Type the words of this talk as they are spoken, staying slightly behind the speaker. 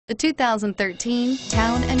The 2013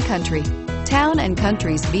 Town & Country. Town &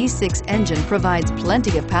 Country's V6 engine provides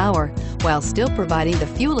plenty of power while still providing the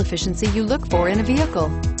fuel efficiency you look for in a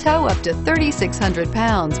vehicle. Tow up to 3,600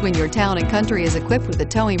 pounds when your Town & Country is equipped with a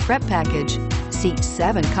towing prep package. Seat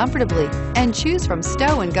 7 comfortably and choose from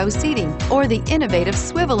stow and go seating or the innovative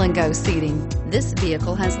swivel and go seating. This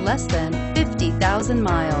vehicle has less than 50,000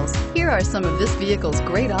 miles. Here are some of this vehicle's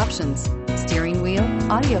great options: steering wheel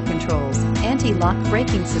audio controls, anti-lock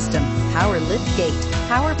braking system, power lift gate,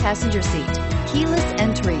 power passenger seat, keyless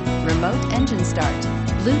entry, remote engine start,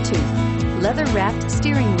 Bluetooth, leather-wrapped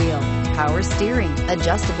steering wheel, power steering,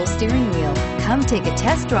 adjustable steering wheel. Come take a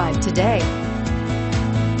test drive today.